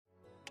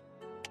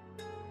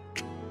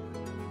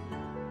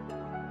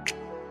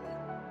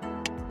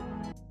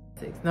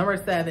Number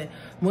 7,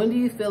 when do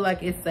you feel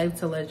like it's safe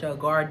to let your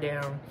guard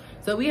down?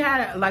 So we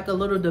had like a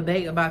little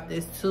debate about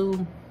this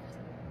too.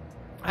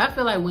 I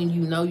feel like when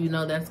you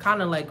know, that's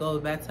kind of like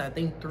goes back to I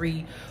think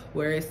 3,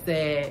 where it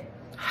said,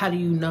 how do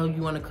you know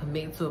you want to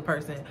commit to a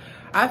person?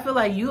 I feel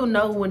like you'll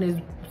know when it's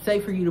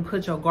safe for you to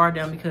put your guard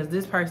down, because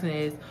this person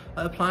is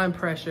applying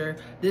pressure.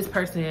 This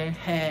person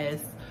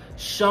has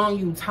shown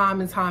you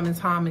time and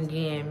time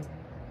again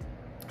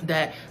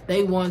that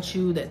they want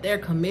you, that they're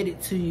committed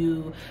to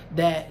you,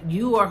 that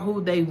you are who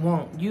they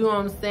want. You know what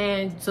I'm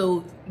saying?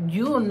 So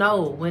you'll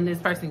know when this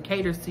person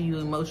caters to you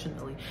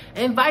emotionally,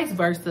 and vice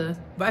versa.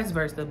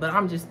 But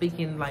I'm just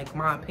speaking like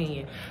my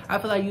opinion. I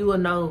feel like you will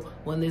know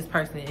when this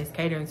person is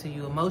catering to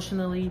you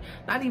emotionally,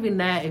 not even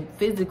that,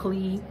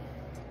 physically,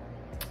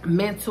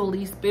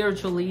 mentally,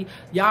 spiritually.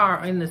 Y'all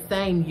are in the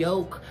same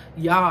yoke.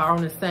 Y'all are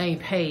on the same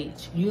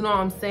page. You know what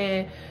I'm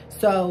saying?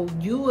 So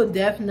you will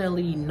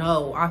definitely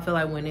know, I feel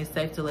like, when it's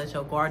safe to let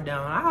your guard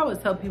down. I always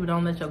tell people,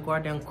 don't let your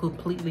guard down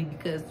completely,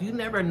 because you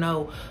never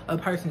know a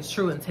person's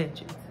true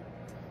intentions.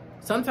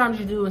 Sometimes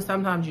you do and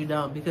sometimes you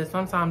don't, because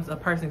sometimes a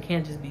person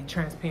can just be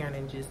transparent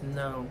and just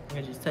know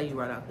and just tell you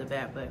right off the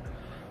bat. But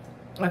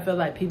I feel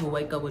like people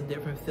wake up with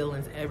different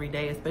feelings every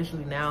day,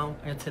 especially now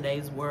in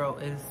today's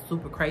world. It's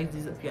super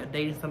crazy. So if you're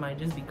dating somebody,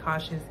 just be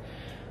cautious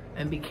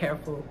and be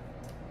careful.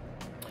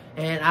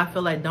 And I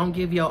feel like don't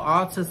give your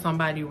all to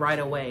somebody right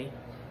away.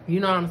 You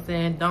know what I'm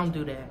saying? Don't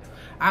do that.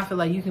 I feel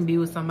like you can be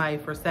with somebody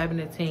for 7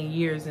 to 10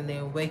 years and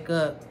then wake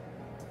up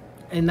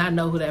and not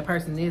know who that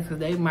person is, because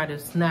they might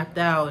have snapped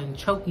out and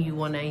choking you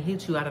one day and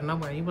hit you out of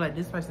nowhere. And you be like,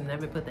 this person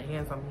never put their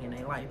hands on me in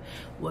their life.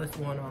 What's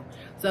going on?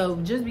 So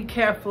just be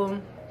careful.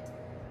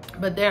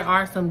 But there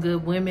are some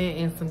good women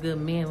and some good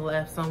men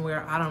left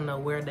somewhere. I don't know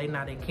where. They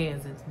not in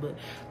Kansas, but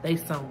they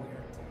somewhere.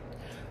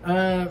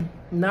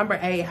 Number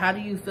 8, how do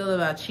you feel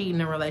about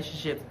cheating in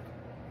relationships?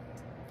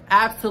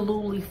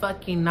 Absolutely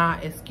fucking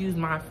not. Excuse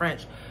my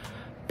French.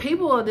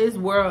 People of this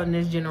world in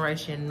this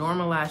generation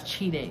normalize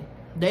cheating.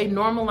 They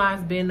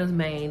normalize being the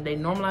main. They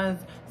normalize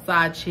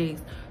side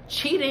chicks.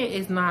 Cheating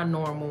is not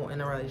normal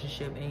in a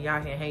relationship. And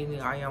y'all can hate me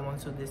all y'all want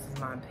to. This is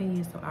my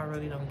opinion, so I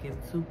really don't give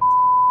two.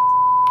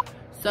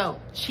 So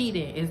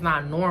cheating is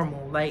not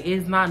normal. Like,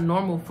 it's not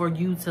normal for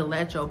you to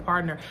let your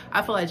partner.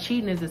 I feel like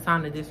cheating is a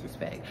sign of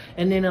disrespect.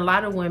 And then a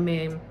lot of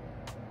women,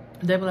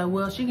 they be like,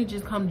 well, she can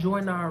just come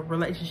join our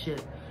relationship.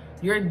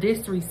 You're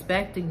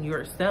disrespecting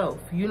yourself.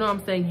 You know what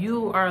I'm saying?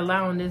 You are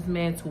allowing this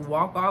man to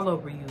walk all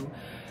over you.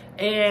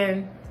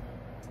 And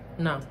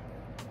no,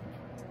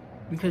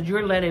 because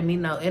you're letting me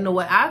know. In a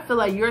way, I feel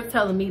like you're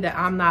telling me that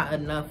I'm not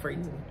enough for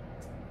you.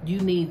 You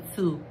need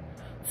two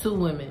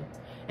women.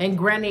 And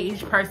granted,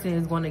 each person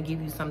is going to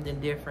give you something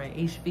different.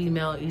 Each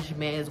female, each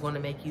man is going to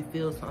make you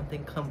feel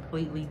something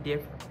completely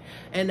different.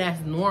 And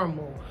that's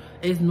normal.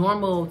 It's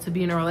normal to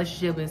be in a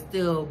relationship and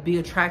still be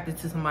attracted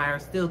to somebody, or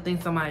still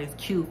think somebody is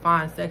cute,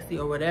 fine, sexy,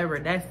 or whatever.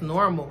 That's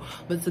normal.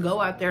 But to go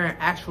out there and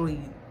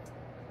actually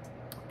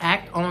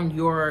act on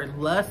your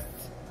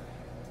lusts,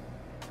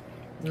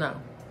 no.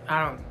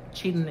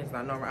 Cheating is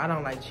not normal. I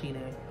don't like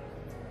cheating.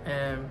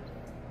 And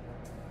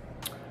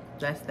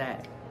that's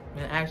that.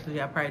 And actually,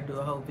 I'll probably do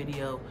a whole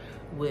video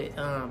with,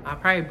 I'll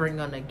probably bring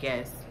on a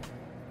guest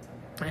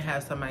and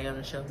have somebody on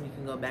the show. We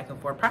can go back and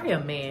forth. Probably a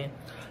man.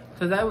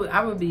 Because I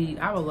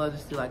would love to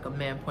see like a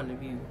man point of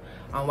view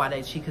on why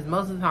they cheat. Because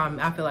most of the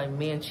time, I feel like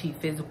men cheat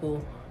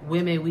physical.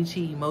 Women, we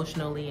cheat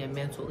emotionally and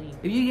mentally.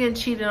 If you get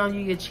cheated on,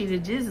 you get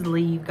cheated, just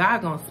leave.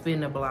 God gonna spin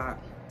the block.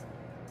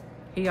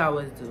 He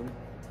always do.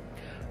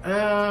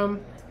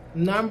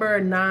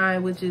 Number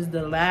 9, which is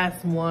the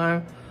last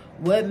one.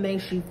 What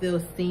makes you feel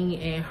seen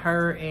and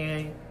heard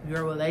in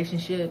your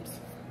relationships?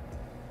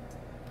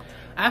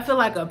 I feel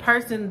like a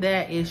person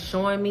that is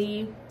showing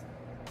me,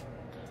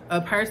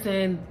 a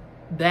person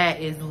that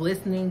is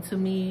listening to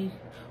me.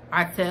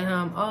 I tell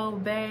him, oh,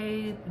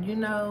 babe, you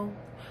know,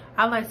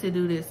 I like to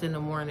do this in the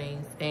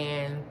mornings,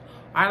 and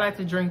I like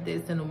to drink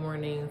this in the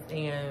mornings,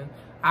 and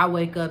I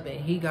wake up and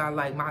he got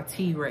like my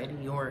tea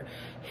ready, or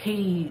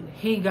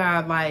he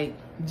got like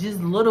just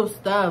little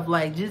stuff,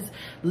 like just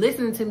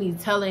listening to me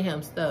telling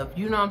him stuff.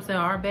 You know what I'm saying?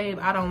 Or babe,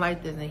 I don't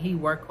like this, and he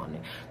work on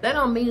it. That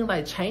don't mean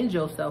like change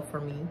yourself for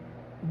me.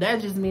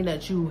 That just mean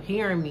that you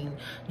hearing me,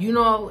 you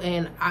know,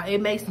 and it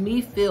makes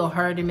me feel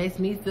heard. It makes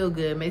me feel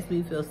good. It makes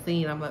me feel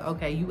seen. I'm like,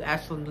 okay, you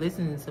actually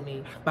listening to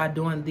me by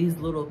doing these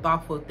little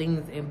thoughtful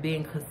things and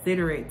being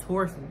considerate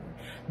towards me.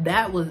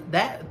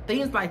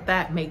 Things like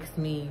that makes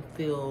me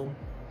feel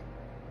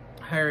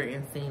heard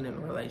and seen in a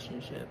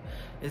relationship,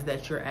 is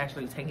that you're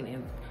actually taking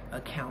into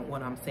account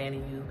what I'm saying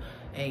to you,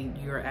 and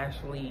you're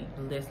actually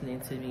listening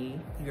to me.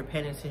 You're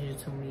paying attention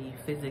to me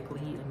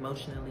physically,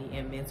 emotionally,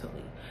 and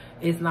mentally.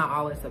 It's not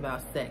always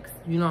about sex.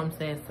 You know what I'm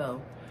saying?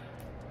 So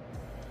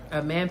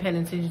a man paying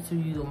attention to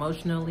you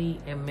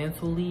emotionally and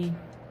mentally,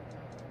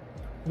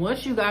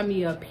 once you got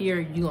me up here,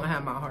 you're gonna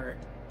have my heart.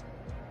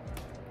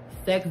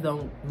 Sex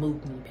don't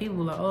move me.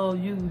 People are like, oh,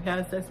 you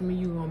have sex with me,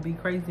 you're gonna be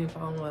crazy and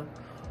fall in love.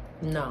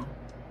 No.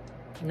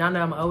 Now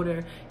that I'm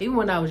older, even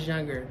when I was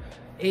younger,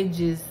 it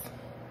just,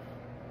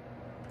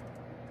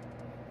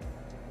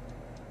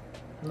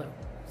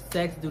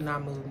 sex do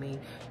not move me.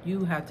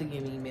 You have to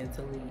get me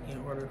mentally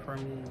in order for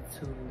me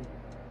to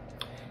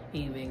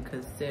even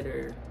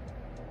consider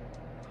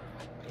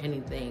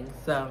anything.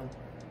 So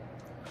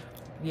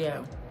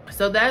yeah,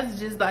 so that's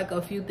just like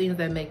a few things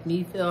that make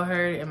me feel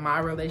hurt in my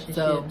relationships.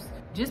 So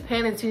just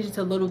paying attention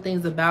to little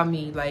things about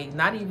me, like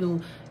not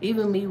even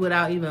me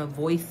without even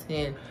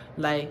voicing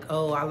like,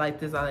 oh, I like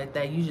this, I like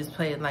that. You just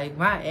play it. Like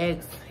my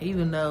ex,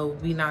 even though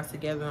we not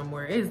together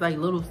anymore, it's like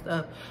little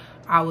stuff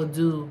I would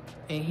do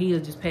and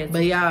he'll just pay attention.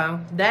 But y'all,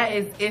 that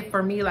is it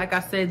for me. Like I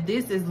said,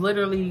 this is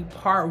literally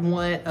part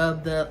 1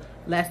 of the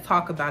Let's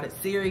Talk About It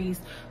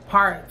series.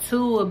 Part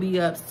 2 will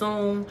be up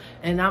soon,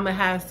 and I'm gonna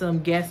have some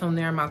guests on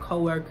there, my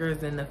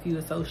coworkers and a few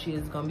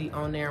associates gonna be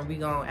on there, and we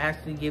gonna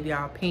actually give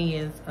y'all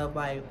opinions of,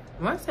 like,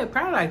 I want to say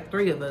probably like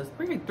 3 of us,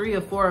 probably 3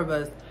 or 4 of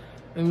us,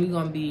 and we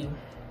gonna be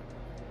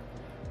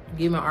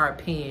giving our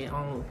opinion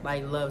on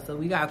like love. So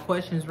we got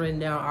questions written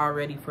down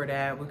already for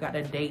that. We got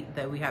a date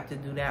that we have to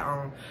do that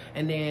on,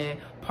 and then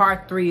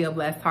part 3 of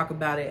Let's Talk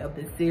About It of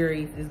the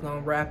series is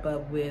gonna wrap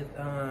up with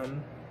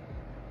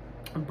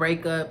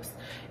breakups,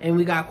 and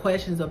we got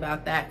questions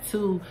about that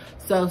too.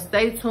 So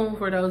stay tuned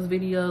for those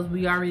videos.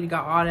 We already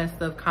got all that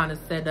stuff kind of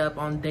set up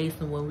on dates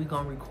and when we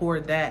gonna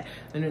record that,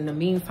 and in the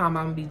meantime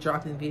I'm gonna be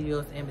dropping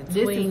videos in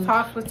between. This is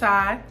Talks with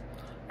Ty,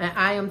 and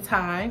I am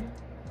Ty.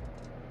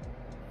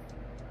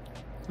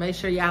 Make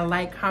sure y'all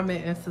like,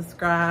 comment, and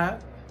subscribe.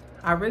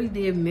 I really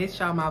did miss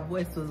y'all. My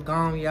voice was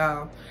gone,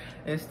 y'all.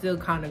 It's still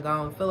kind of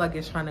gone. I feel like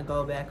it's trying to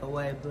go back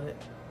away, but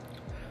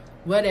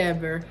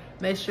whatever.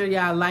 Make sure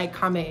y'all like,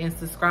 comment, and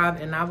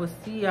subscribe, and I will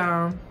see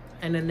y'all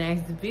in the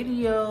next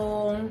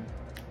video.